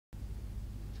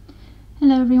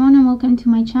Hello everyone and welcome to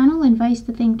my channel, Advice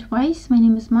to Think Twice. My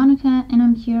name is Monica and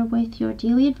I'm here with your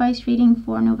daily advice reading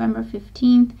for November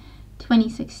 15th,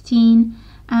 2016.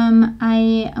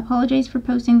 I apologize for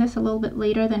posting this a little bit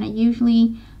later than I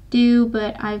usually do,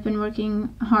 but I've been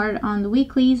working hard on the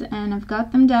weeklies and I've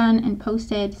got them done and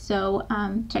posted, so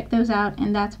check those out,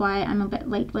 and that's why I'm a bit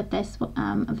late with this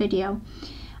video.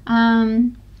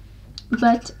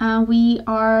 But we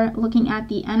are looking at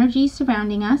the energy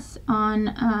surrounding us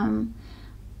on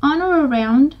or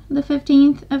around the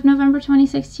 15th of November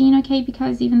 2016, okay,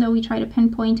 because even though we try to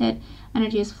pinpoint it,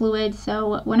 energy is fluid,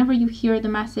 so whenever you hear the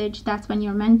message, that's when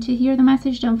you're meant to hear the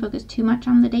message. Don't focus too much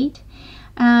on the date.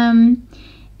 And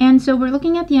so we're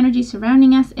looking at the energy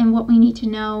surrounding us and what we need to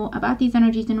know about these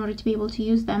energies in order to be able to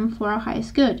use them for our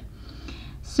highest good.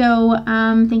 So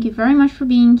thank you very much for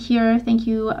being here. Thank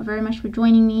you very much for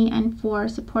joining me and for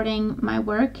supporting my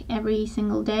work every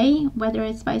single day, whether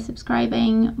it's by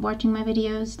subscribing, watching my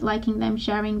videos, liking them,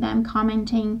 sharing them,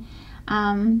 commenting,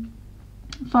 following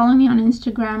me on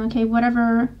Instagram, okay,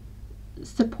 whatever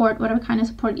kind of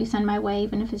support you send my way,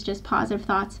 even if it's just positive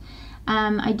thoughts,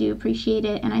 I do appreciate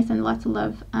it, and I send lots of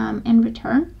love in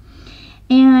return.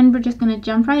 And we're just going to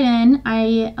jump right in.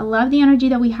 I love the energy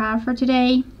that we have for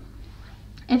today.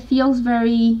 It feels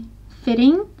very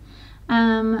fitting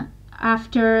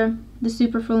after the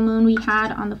super full moon we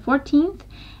had on the 14th.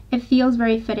 It feels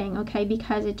very fitting, okay,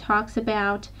 because it talks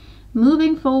about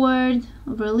moving forward,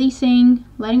 releasing,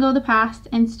 letting go of the past,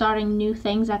 and starting new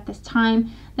things at this time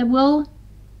that will,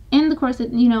 in the course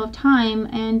of, of time,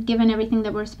 and given everything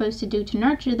that we're supposed to do to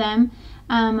nurture them,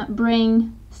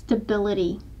 bring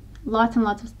stability, lots and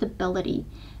lots of stability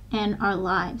in our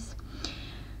lives.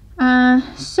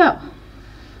 So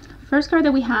first card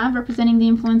that we have representing the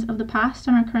influence of the past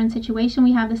on our current situation,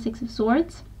 we have the Six of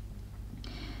Swords.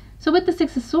 So with the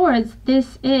Six of Swords,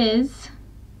 this is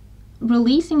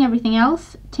releasing everything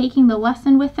else, taking the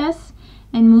lesson with us,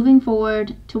 and moving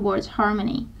forward towards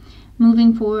harmony,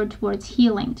 moving forward towards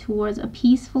healing, towards a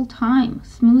peaceful time,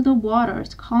 smoother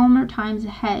waters, calmer times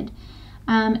ahead,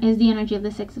 is the energy of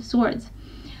the Six of Swords.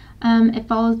 It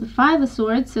follows the Five of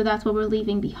Swords, so that's what we're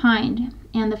leaving behind.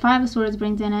 And the Five of Swords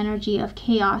brings an energy of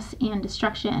chaos and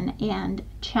destruction and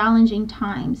challenging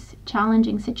times,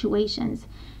 challenging situations,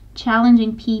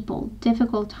 challenging people,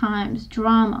 difficult times,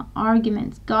 drama,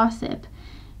 arguments, gossip,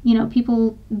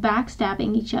 people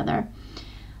backstabbing each other,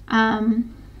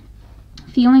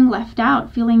 feeling left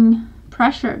out, feeling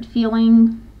pressured,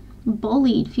 feeling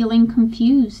bullied, feeling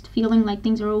confused, feeling like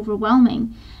things are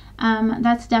overwhelming.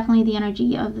 That's definitely the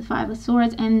energy of the Five of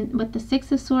Swords. And with the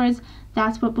Six of Swords,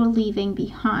 that's what we're leaving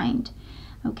behind.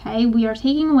 Okay, we are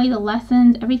taking away the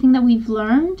lessons, everything that we've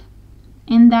learned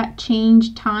in that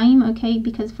change time, okay,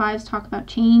 because fives talk about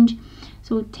change.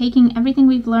 So taking everything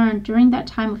we've learned during that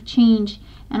time of change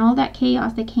and all that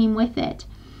chaos that came with it,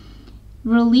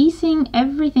 releasing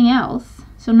everything else,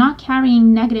 so not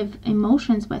carrying negative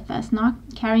emotions with us, not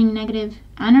carrying negative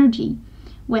energy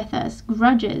with us,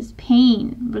 grudges,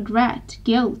 pain, regret,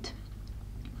 guilt,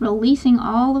 releasing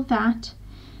all of that,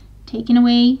 taking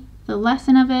away the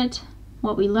lesson of it,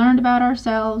 what we learned about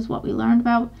ourselves, what we learned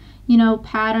about,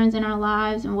 patterns in our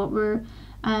lives and what we're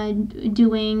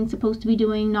doing, supposed to be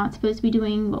doing, not supposed to be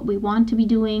doing, what we want to be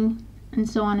doing, and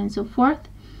so on and so forth.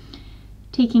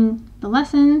 Taking the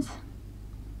lessons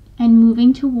and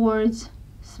moving towards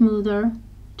smoother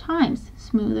times,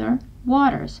 smoother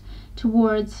waters,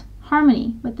 towards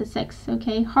harmony with the Six,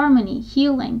 okay? Harmony,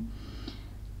 healing,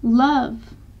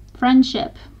 love,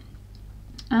 friendship.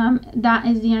 That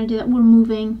is the energy that we're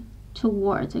moving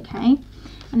towards, okay?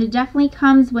 And it definitely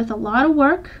comes with a lot of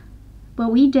work,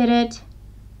 but we did it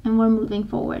and we're moving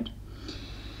forward.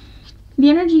 The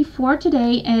energy for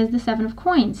today is the Seven of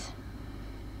Coins.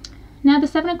 Now, the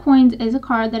Seven of Coins is a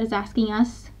card that is asking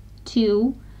us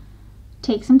to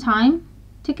take some time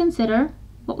to consider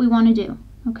what we want to do.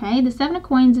 Okay, the Seven of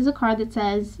Coins is a card that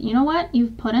says, you know what,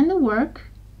 you've put in the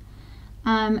work.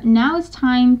 Now it's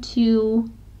time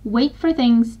to wait for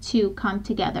things to come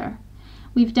together.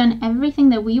 We've done everything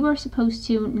that we were supposed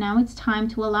to. Now it's time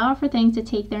to allow for things to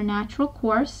take their natural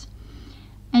course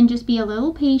and just be a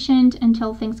little patient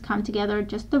until things come together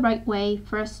just the right way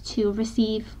for us to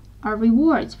receive our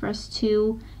rewards, for us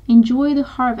to enjoy the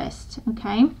harvest,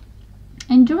 okay?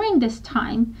 And during this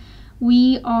time,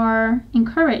 we are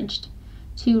encouraged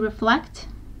to reflect,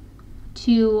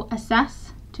 to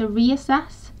assess, to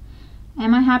reassess.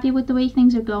 Am I happy with the way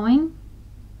things are going?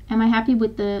 Am I happy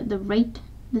with the rate,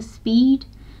 the speed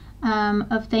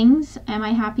of things? Am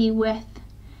I happy with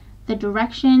the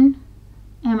direction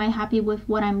Am I happy with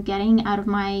what I'm getting out of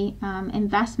my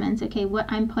investments? Okay, what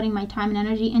I'm putting my time and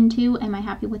energy into, am I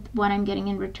happy with what I'm getting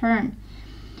in return?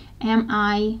 Am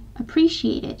I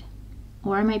appreciated,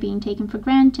 or am I being taken for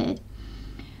granted?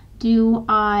 Do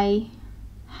I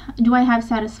have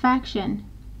satisfaction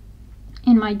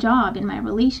in my job, in my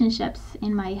relationships,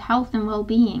 in my health and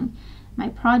well-being, my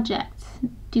projects?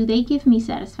 Do they give me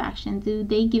satisfaction? Do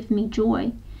they give me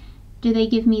joy? Do they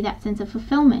give me that sense of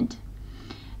fulfillment?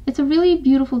 It's a really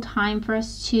beautiful time for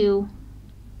us to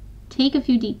take a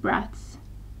few deep breaths,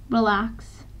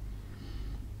 relax,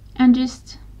 and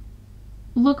just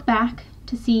look back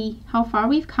to see how far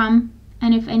we've come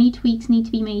and if any tweaks need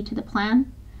to be made to the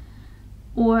plan,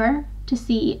 or to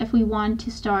see if we want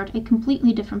to start a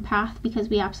completely different path, because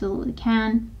we absolutely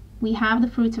can. We have the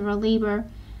fruits of our labor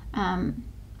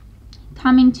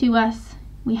coming to us.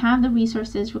 We have the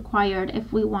resources required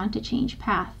if we want to change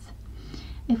paths,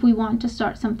 if we want to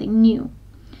start something new.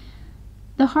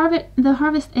 The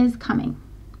harvest is coming,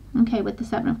 okay, with the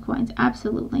Seven of Coins,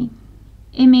 absolutely.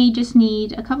 It may just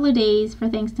need a couple of days for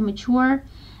things to mature,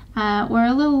 or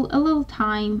a little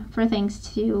time for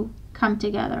things to come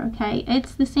together, okay?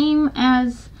 It's the same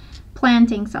as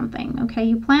planting something, okay?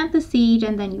 You plant the seed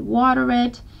and then you water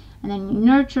it and then you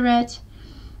nurture it,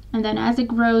 and then as it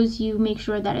grows you make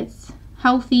sure that it's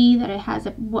healthy, that it has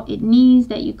what it needs,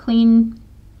 that you clean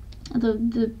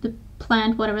the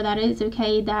plant, whatever that is,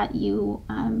 okay, that you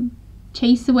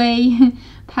chase away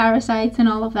parasites and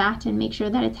all of that and make sure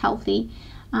that it's healthy.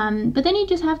 But then you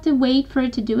just have to wait for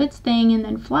it to do its thing and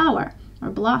then flower or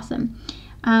blossom.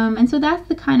 And so that's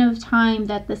the kind of time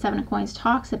that the Seven of Coins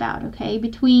talks about, okay,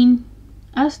 between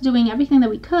us doing everything that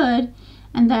we could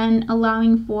and then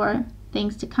allowing for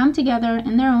things to come together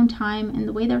in their own time and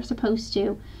the way they're supposed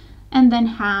to, and then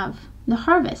have the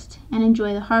harvest and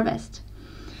enjoy the harvest.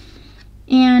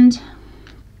 And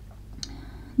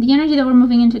the energy that we're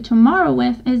moving into tomorrow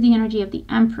with is the energy of the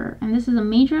Emperor. And this is a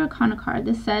major arcana card.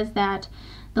 This says that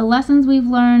the lessons we've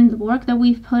learned, the work that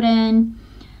we've put in,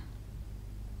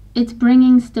 it's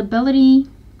bringing stability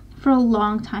for a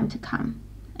long time to come.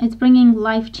 It's bringing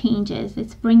life changes.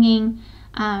 It's bringing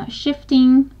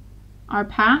shifting our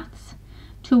paths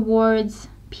towards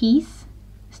peace,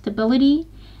 stability,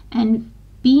 and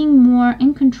being more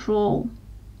in control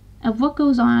of what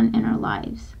goes on in our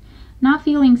lives. Not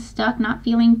feeling stuck, not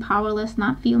feeling powerless,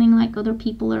 not feeling like other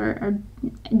people are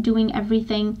doing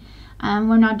everything.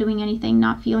 We're not doing anything,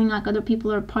 not feeling like other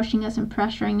people are pushing us and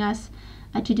pressuring us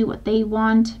to do what they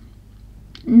want.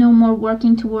 No more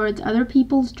working towards other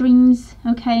people's dreams,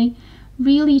 okay?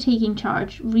 Really taking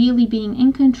charge, really being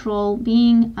in control,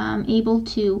 being able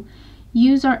to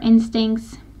use our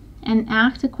instincts and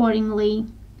act accordingly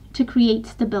to create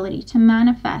stability, to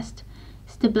manifest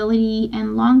stability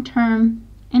and long-term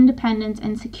independence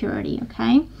and security,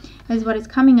 okay? Is what is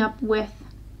coming up with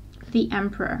the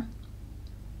Emperor.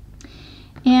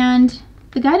 And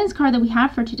the guidance card that we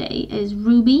have for today is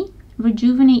Ruby,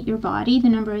 rejuvenate your body. The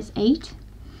number is 8.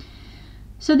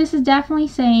 So this is definitely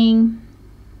saying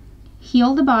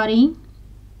heal the body.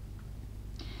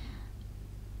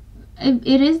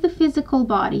 It is the physical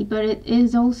body, but it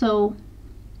is also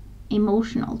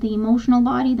emotional. The emotional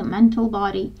body, the mental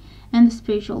body, and the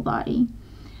spiritual body.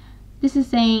 This is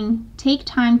saying take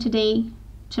time today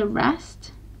to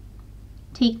rest.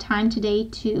 Take time today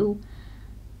to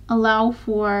allow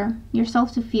for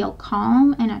yourself to feel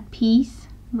calm and at peace,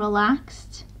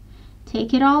 relaxed.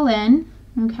 Take it all in,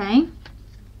 okay?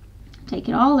 Take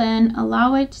it all in.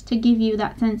 Allow it to give you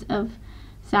that sense of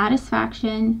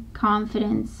satisfaction,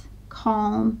 confidence,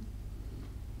 calm,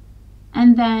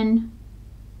 and then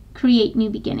create new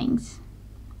beginnings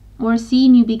or see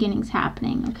new beginnings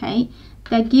happening, okay?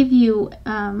 That give you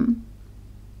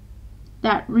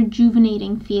that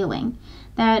rejuvenating feeling,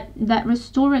 that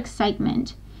restore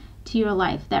excitement to your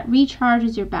life, that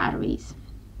recharges your batteries,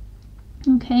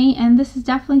 okay? And this is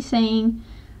definitely saying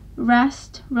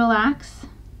rest, relax,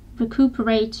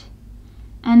 recuperate,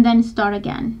 and then start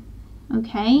again,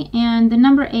 okay? And the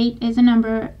number 8 is a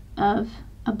number of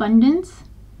abundance,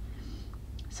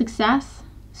 success,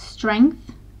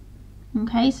 strength,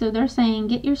 okay? So they're saying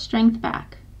get your strength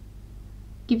back.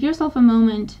 Give yourself a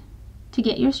moment to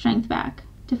get your strength back,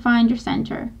 to find your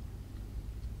center,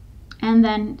 and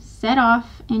then set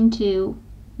off into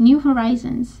new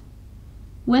horizons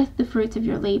with the fruits of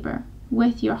your labor,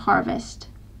 with your harvest.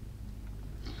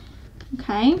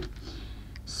 Okay,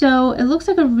 so it looks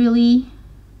like a really,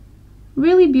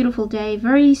 really beautiful day,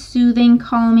 very soothing,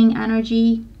 calming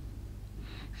energy,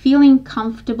 feeling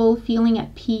comfortable, feeling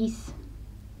at peace,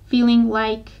 feeling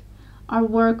like our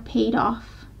work paid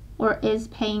off or is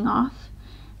paying off,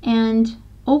 and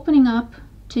opening up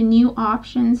to new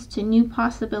options, to new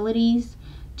possibilities,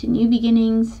 to new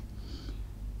beginnings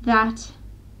that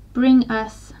bring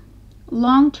us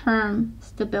long-term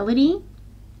stability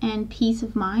and peace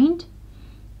of mind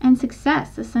and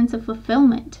success, a sense of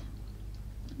fulfillment,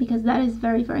 because that is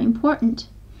very, very important.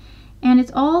 And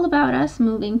it's all about us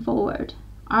moving forward,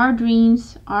 our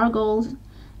dreams, our goals,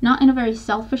 not in a very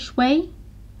selfish way,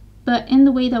 but in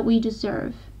the way that we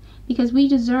deserve, because we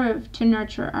deserve to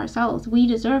nurture ourselves. We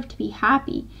deserve to be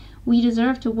happy. We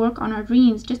deserve to work on our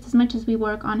dreams just as much as we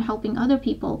work on helping other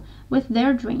people with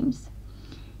their dreams.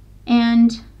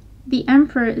 And the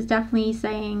Emperor is definitely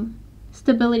saying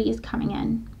stability is coming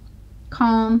in.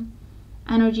 Calm,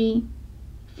 energy,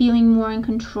 feeling more in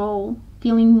control,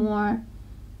 feeling more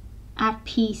at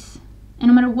peace. And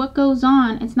no matter what goes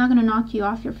on, it's not going to knock you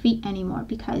off your feet anymore,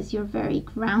 because you're very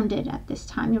grounded at this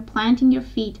time. You're planting your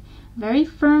feet very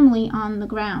firmly on the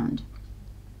ground.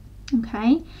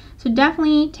 Okay? So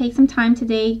definitely take some time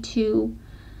today to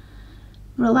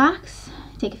relax,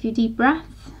 take a few deep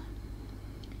breaths,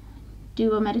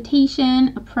 do a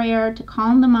meditation, a prayer to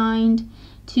calm the mind,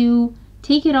 to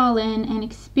take it all in and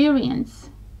experience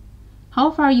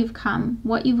how far you've come,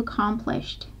 what you've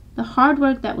accomplished, the hard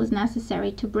work that was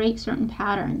necessary to break certain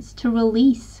patterns, to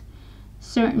release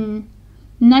certain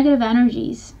negative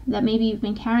energies that maybe you've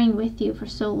been carrying with you for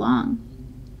so long.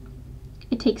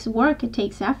 It takes work, it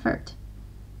takes effort,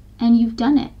 and you've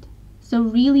done it. So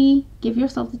really give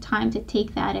yourself the time to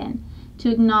take that in,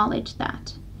 to acknowledge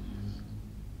that.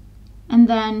 And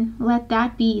then let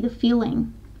that be the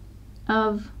feeling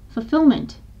of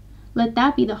fulfillment. Let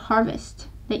that be the harvest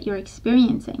that you're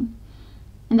experiencing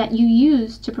and that you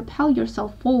use to propel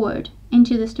yourself forward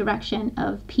into this direction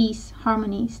of peace,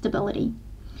 harmony, stability.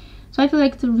 So I feel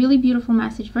like it's a really beautiful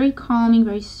message, very calming,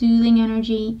 very soothing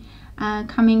energy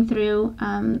coming through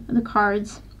the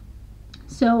cards.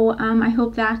 So I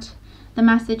hope that the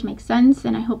message makes sense,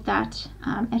 and I hope that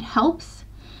it helps.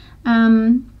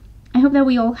 I hope that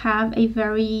we all have a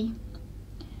very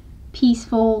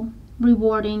peaceful,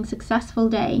 rewarding, successful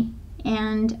day,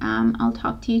 and I'll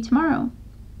talk to you tomorrow.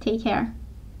 Take care.